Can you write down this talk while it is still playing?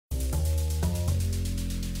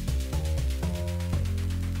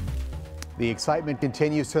The excitement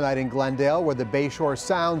continues tonight in Glendale, where the Bayshore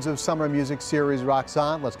Sounds of Summer Music series rocks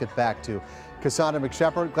on. Let's get back to Cassandra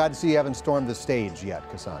McShepard. Glad to see you haven't stormed the stage yet,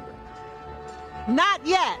 Cassandra. Not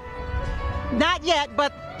yet. Not yet,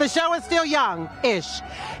 but the show is still young-ish.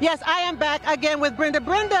 Yes, I am back again with Brenda.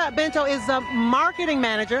 Brenda Bento is the marketing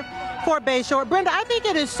manager for Bayshore. Brenda, I think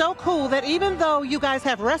it is so cool that even though you guys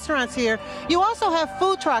have restaurants here, you also have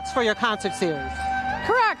food trucks for your concert series.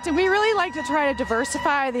 Correct, and we really like to try to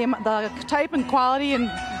diversify the type and quality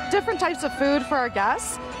and different types of food for our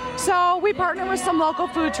guests. So we partner with some local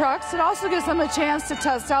food trucks. It also gives them a chance to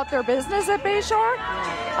test out their business at Bayshore,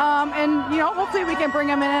 and hopefully we can bring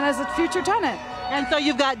them in as a future tenant. And so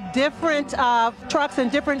you've got different trucks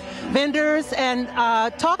and different vendors, and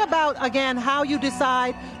talk about, again, how you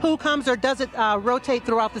decide who comes, or does it rotate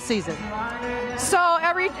throughout the season? So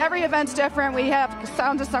every event's different. We have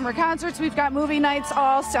Sounds of Summer concerts. We've got movie nights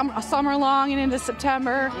all summer long and into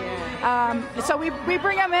September. So we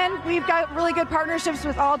bring them in. We've got really good partnerships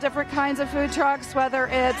with all different kinds of food trucks, whether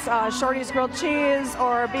it's Shorty's Grilled Cheese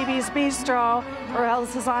or BB's Bistro or El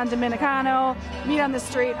Sazon Dominicano, Meat on the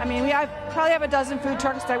Street. I mean, probably have a dozen food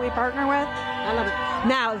trucks that we partner with. I love it.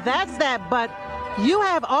 Now, that's that, but you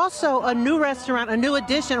have also a new restaurant, a new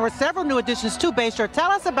addition, or several new additions to Bayshore.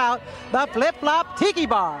 Tell us about the Flip Flop Tiki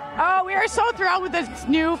Bar. Oh, we are so thrilled with this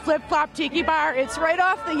new Flip Flop Tiki Bar. It's right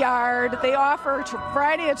off the yard. They offer a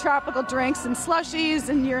variety of tropical drinks and slushies,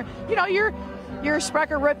 and your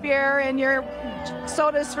Sprecher root beer and your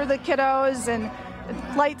sodas for the kiddos and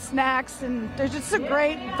light snacks, and there's just a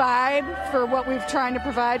great vibe for what we're trying to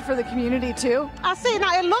provide for the community too. I see.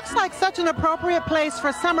 Now it looks like such an appropriate place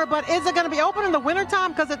for summer, but is it going to be open in the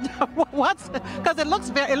wintertime? Because it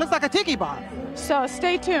looks like a tiki bar. So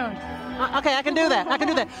stay tuned. Okay, I can do that. I can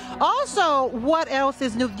do that. Also, what else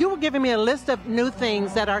is new? You were giving me a list of new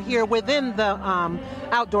things that are here within the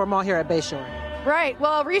outdoor mall here at Bayshore. Right.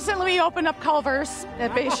 Well, recently we opened up Culver's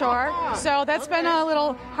at Bayshore, so that's been a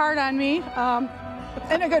little hard on me.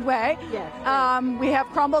 In a good way. Yes. We have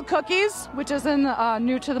crumbled cookies, which is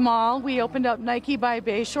new to the mall. We opened up Nike by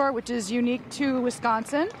Bayshore, which is unique to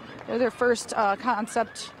Wisconsin. They're their first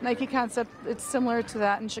Nike concept. It's similar to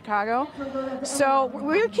that in Chicago. So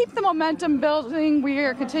we keep the momentum building. We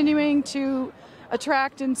are continuing to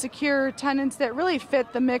attract and secure tenants that really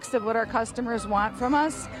fit the mix of what our customers want from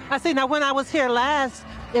us. I see. Now, when I was here last,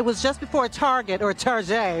 it was just before Target or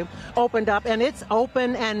Target opened up, and it's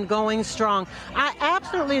open and going strong. I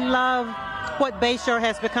absolutely love what Bayshore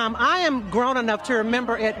has become. I am grown enough to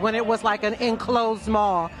remember it when it was like an enclosed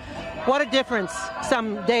mall. What a difference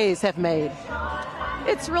some days have made.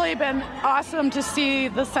 It's really been awesome to see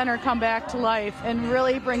the center come back to life and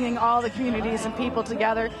really bringing all the communities and people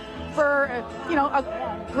together for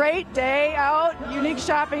a great day out, unique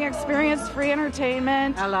shopping experience, free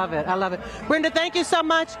entertainment. I love it. I love it. Brenda, thank you so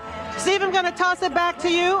much. Steve, I'm going to toss it back to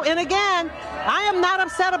you. And again, I am not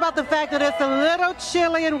upset about the fact that it's a little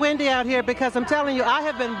chilly and windy out here, because I'm telling you, I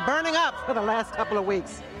have been burning up for the last couple of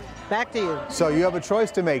weeks. Back to you. So you have a choice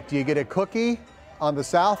to make. Do you get a cookie on the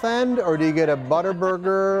south end, or do you get a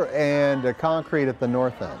Butterburger and a concrete at the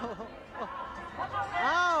north end?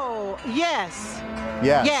 Oh, yes.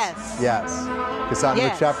 Yes. Yes. Yes. Cassandra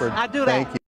Yes, McShepard, I do that. thank you.